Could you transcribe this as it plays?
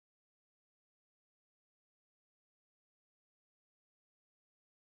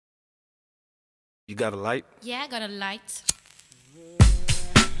You got a light? Yeah, I got a light.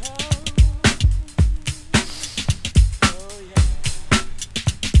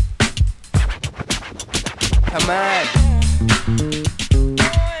 Come on.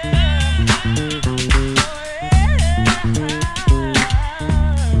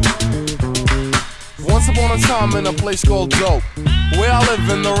 Once upon a time in a place called Dope, where I live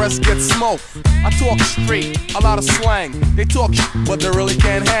and the rest get smoked. I talk straight, a lot of slang. They talk but they really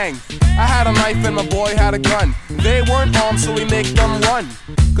can't hang. I had a knife and my boy had a gun. They weren't armed, so we make them run.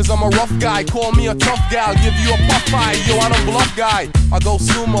 Cause I'm a rough guy, call me a tough guy. I'll give you a puff eye, yo, I don't bluff guy. I go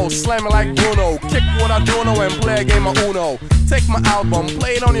sumo, slam it like Bruno. Kick what I do know and play a game of Uno. Take my album,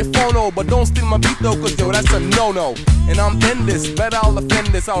 play it on your phone, but don't steal my beat though, cause yo, that's a no-no. And I'm in this, bet I'll defend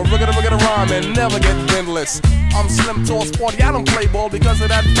this. I'll rig it rhyme and never get windless. I'm slim, tall, sporty, I don't play ball. Because of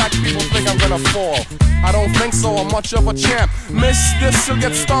that fact, people think I'm gonna fall. I don't think so, I'm much of a champ. Miss this, you'll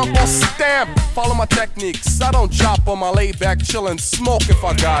get stomped or stamped. Follow my techniques, I don't chop on my laid back, chillin', smoke if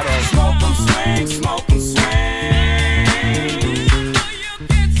I got 'em. Smoke 'em, swing, smoke 'em, swing.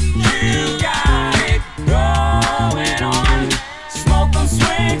 You got it going on. Smoke 'em,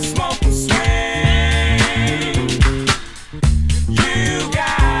 swing, smoke 'em, swing. You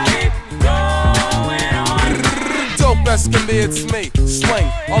got it going on. Dope as can be, it's me, Swing.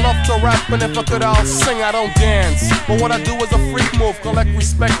 I love to rap, and if I could, I'll sing, I don't dance. But what I do is a freak move, collect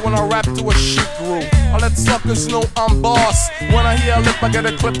respect when I rap to a shit groove. I let suckers know I'm boss. When I hear a lip, I get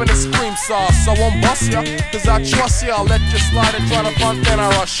a clip and a scream sauce. I won't bust ya, cause I trust ya. I'll let you slide and try to front, then I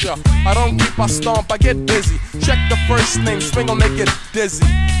rush ya. I don't keep, I stomp, I get busy. Check the first name, Swing will make it dizzy.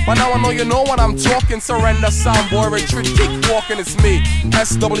 By now I know you know what I'm talking. Surrender, soundboy, retreat, keep walking, it's me,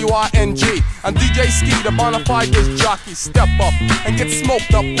 SWING. I'm DJ Ski, the bonafide disc jockey. Step up and get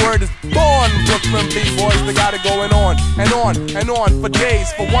smoked up, word is born. Brooklyn B-boys, they got it going on and on and on for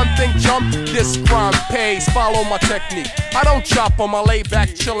days. For one thing, chump, this crime pays. Follow my technique, I don't chop on my laid back,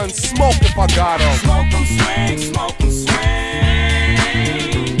 chillin', smoke if I got 'em. Smoke 'em, swing, smoke 'em, swing.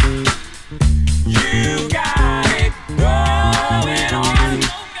 You got it going on.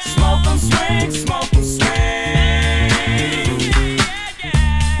 Smoke 'em, swing, smoke 'em, swing.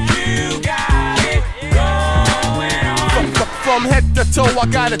 You got it going on. From head to toe, I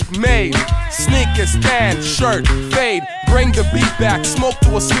got it made. Sneakers, pants, shirt, fade. Bring the beat back, smoke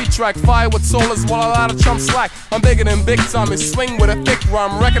to a sweet track. Fire with solas while a lot of chumps slack. I'm bigger than big time, it's Swing with a thick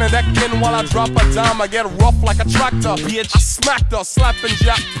rhyme. Wrecking a deck in while I drop a dime. I get rough like a tractor, bitch. I smacked her, slapping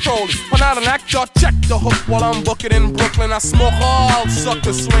Jack Crowley. But not an actor, check the hook while I'm booking in Brooklyn. I smoke all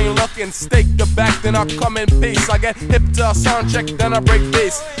sucker swing, looking, stake the back, then I come in peace. I get hip to a sound check, then I break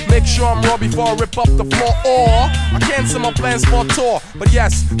bass. Make sure I'm raw before I rip up the floor. Or I cancel my plans for a tour. But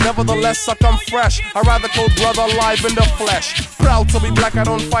yes, nevertheless, I come fresh. I rather cold brother live in the flesh. Proud to be black, I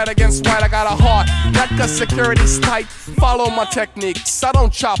don't fight against white. I got a heart, not cause security's tight. Follow my techniques, I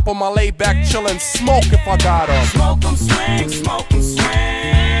don't chop on my laid back, chillin', smoke if I got 'em. Smoke 'em, swing, smoke 'em, swing.